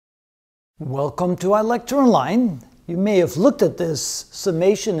Welcome to our lecture online. You may have looked at this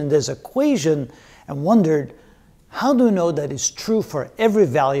summation and this equation and wondered, how do we know that it's true for every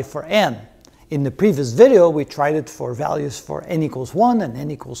value for n? In the previous video, we tried it for values for n equals 1 and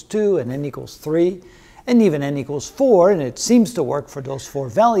n equals 2 and n equals 3 and even n equals 4, and it seems to work for those 4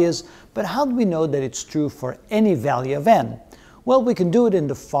 values, but how do we know that it's true for any value of n? Well, we can do it in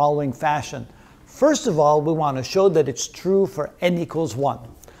the following fashion. First of all, we want to show that it's true for n equals 1.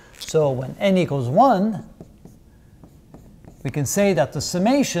 So when n equals 1, we can say that the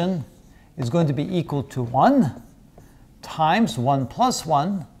summation is going to be equal to 1 times 1 plus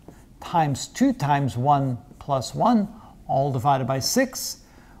 1 times 2 times 1 plus 1, all divided by 6,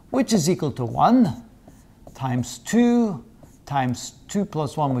 which is equal to 1 times 2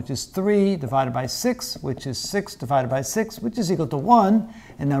 plus 1, which is 3, divided by 6, which is 6 divided by 6, which is equal to 1.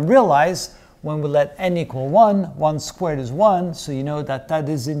 And then realize when we let n equal 1, 1 squared is 1, so you know that that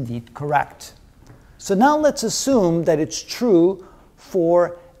is indeed correct. So now let's assume that it's true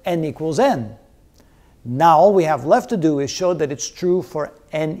for n equals n. Now all we have left to do is show that it's true for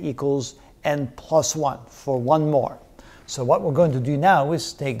n equals n plus 1, for one more. So what we're going to do now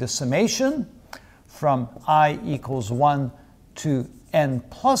is take the summation from I equals 1 to n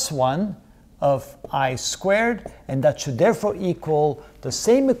plus 1 of I squared, and that should therefore equal the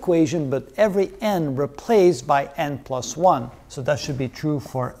same equation, but every n replaced by n plus 1. So that should be true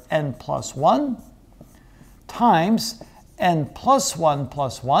for n plus 1 times n plus 1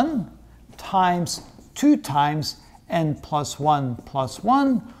 times 2 times n plus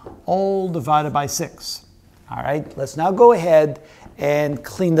 1, all divided by 6. All right, let's now go ahead and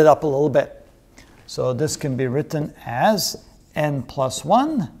clean it up a little bit. So this can be written as n plus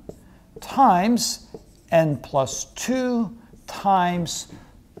 1 times n plus 2 times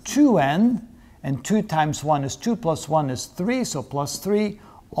 2n, and 2 times 1 is 2 plus 1 is 3, so plus 3,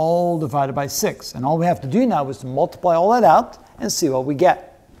 all divided by 6. And all we have to do now is to multiply all that out and see what we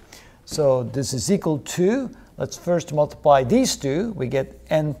get. So this is equal to, let's first multiply these two. We get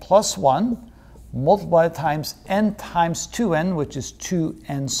n plus 1, multiply times n times 2n, which is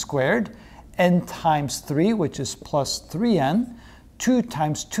 2n squared, n times 3, which is plus 3n, 2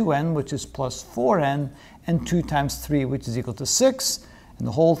 times 2n, which is plus 4n, and 2 times 3, which is equal to 6, and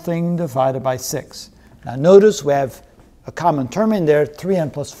the whole thing divided by 6. Now notice we have a common term in there,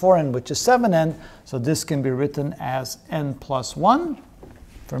 3n plus 4n, which is 7n, so this can be written as n plus 1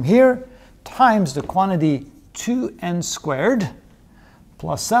 from here, times the quantity 2n squared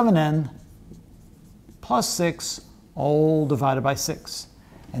plus 7n plus 6, all divided by 6.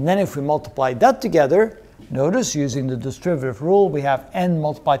 And then if we multiply that together, notice using the distributive rule, we have n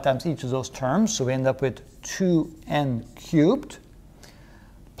multiplied times each of those terms, so we end up with 2n cubed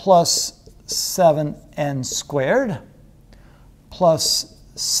plus 7n squared plus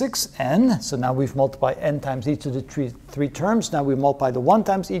 6n. So now we've multiplied n times each of the three terms. Now we multiply the 1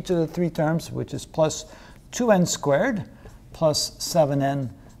 times each of the 3 terms, which is plus 2n squared plus 7n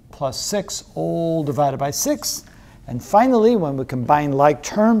plus 6, all divided by 6. And finally, when we combine like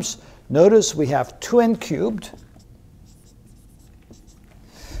terms, notice we have 2n cubed.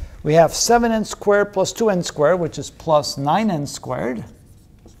 We have 7n squared plus 2n squared, which is plus 9n squared.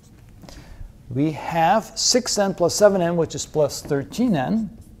 We have 6n plus 7n, which is plus 13n.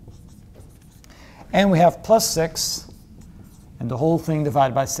 And we have plus 6, and the whole thing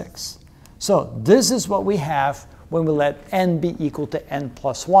divided by 6. So this is what we have when we let n be equal to n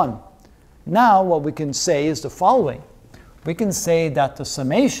plus 1. Now what we can say is the following. We can say that the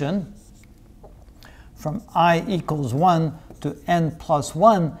summation from I equals 1 to n plus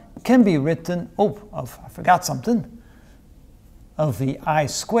 1 can be written, I forgot something, of the I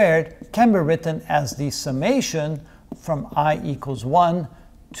squared can be written as the summation from I equals 1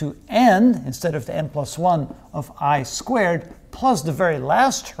 to n, instead of the n plus 1 of I squared, plus the very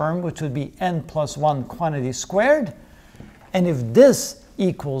last term, which would be n plus 1 quantity squared. And if this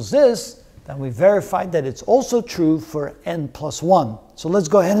equals this, then we verified that it's also true for n plus 1. So let's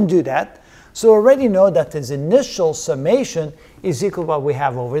go ahead and do that. So we already know that this initial summation is equal to what we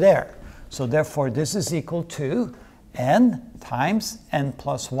have over there. So therefore this is equal to n times n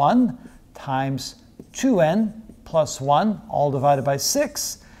plus 1 times 2n plus 1, all divided by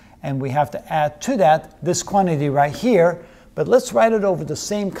 6. And we have to add to that this quantity right here. But let's write it over the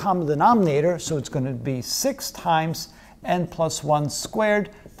same common denominator. So it's going to be 6 times n plus 1 squared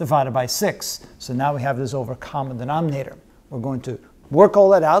divided by 6. So now we have this over common denominator. We're going to work all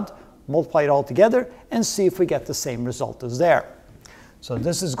that out, multiply it all together, and see if we get the same result as there. So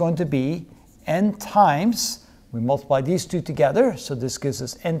this is going to be n times, we multiply these two together, so this gives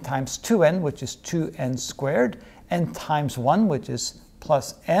us n times 2n, which is 2n squared, n times 1, which is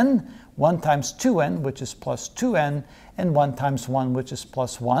plus n, 1 times 2n, which is plus 2n, and 1 times 1, which is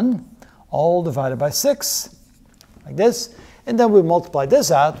plus 1, all divided by 6, like this. And then we multiply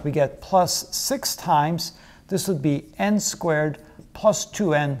this out, we get plus 6 times, this would be n squared plus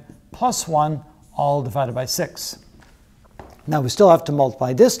 2n plus 1, all divided by 6. Now we still have to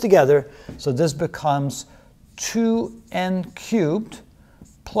multiply this together, so this becomes 2n cubed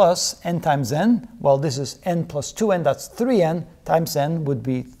plus n times n. Well, this is n plus 2n, that's 3n, times n would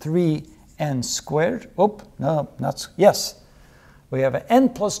be 3n squared. Oh, no, not, yes. We have an n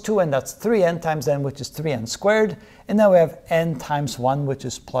plus 2n, that's 3n times n, which is 3n squared. And now we have n times 1, which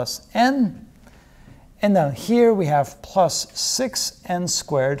is plus n. And now here we have plus 6n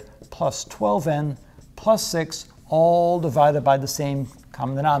squared plus 12n plus 6, all divided by the same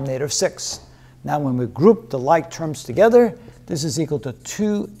common denominator of 6. Now when we group the like terms together, this is equal to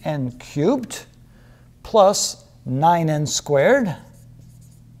 2n cubed plus 9n squared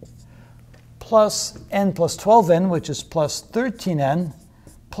plus n plus 12n, which is plus 13n,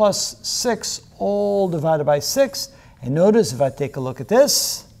 plus 6, all divided by 6. And notice if I take a look at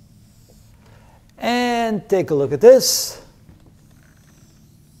this, and take a look at this,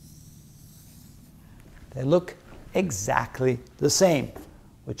 they look exactly the same,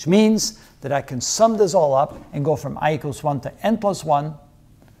 which means that I can sum this all up and go from I equals 1 to n plus 1,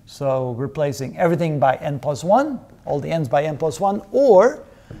 so replacing everything by n plus 1, all the n's by n plus 1, or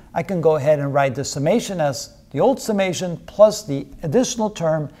I can go ahead and write the summation as the old summation plus the additional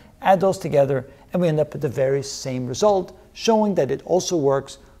term, add those together, and we end up with the very same result, showing that it also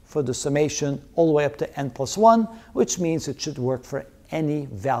works for the summation all the way up to n plus 1, which means it should work for any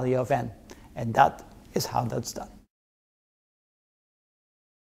value of n. And that is how that's done.